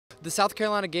The South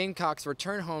Carolina Gamecocks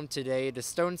return home today to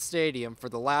Stone Stadium for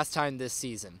the last time this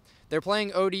season. They're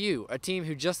playing ODU, a team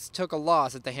who just took a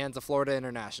loss at the hands of Florida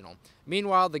International.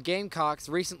 Meanwhile, the Gamecocks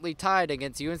recently tied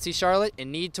against UNC Charlotte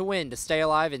and need to win to stay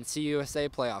alive in CUSA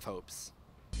playoff hopes.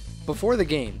 Before the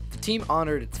game, the team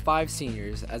honored its 5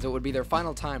 seniors as it would be their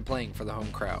final time playing for the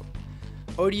home crowd.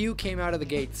 ODU came out of the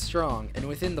gate strong, and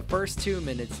within the first 2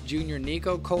 minutes, junior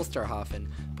Nico Kolsterhoffen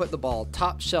put the ball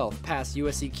top shelf past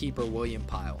USC keeper William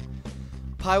Pyle.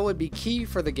 Pyle would be key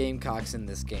for the Gamecocks in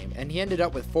this game, and he ended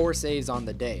up with 4 saves on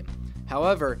the day.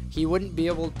 However, he wouldn't be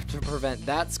able to prevent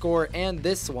that score and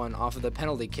this one off of the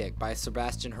penalty kick by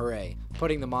Sebastian Hooray,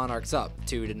 putting the Monarchs up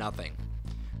 2-0.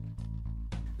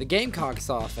 The Gamecocks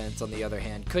offense, on the other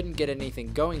hand, couldn't get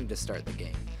anything going to start the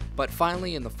game. But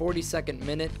finally, in the 42nd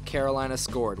minute, Carolina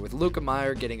scored, with Luca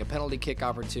Meyer getting a penalty kick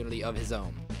opportunity of his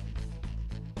own.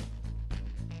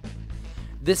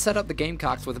 This set up the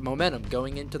Gamecocks with momentum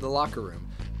going into the locker room,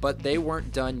 but they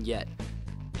weren't done yet.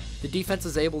 The defense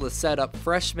was able to set up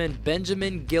freshman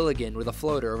Benjamin Gilligan with a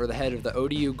floater over the head of the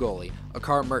ODU goalie,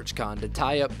 Akar Merchkon, to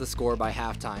tie up the score by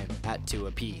halftime at 2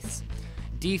 apiece.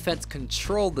 Defense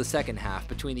controlled the second half.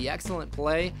 Between the excellent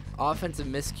play, offensive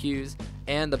miscues,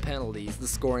 and the penalties, the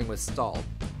scoring was stalled.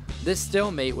 This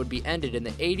stalemate would be ended in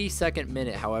the 82nd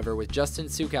minute, however, with Justin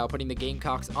Sukow putting the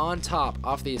Gamecocks on top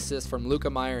off the assist from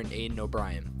Luca Meyer and Aiden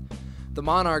O'Brien. The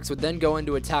Monarchs would then go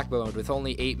into attack mode with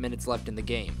only 8 minutes left in the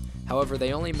game. However,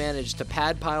 they only managed to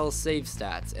pad Pyle's save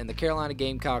stats, and the Carolina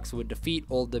Gamecocks would defeat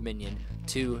Old Dominion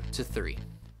 2-3.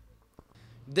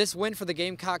 This win for the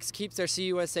Gamecocks keeps their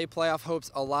CUSA playoff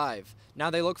hopes alive. Now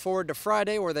they look forward to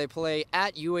Friday, where they play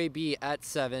at UAB at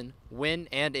 7, win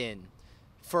and in.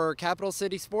 For Capital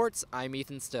City Sports, I'm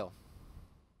Ethan Styll.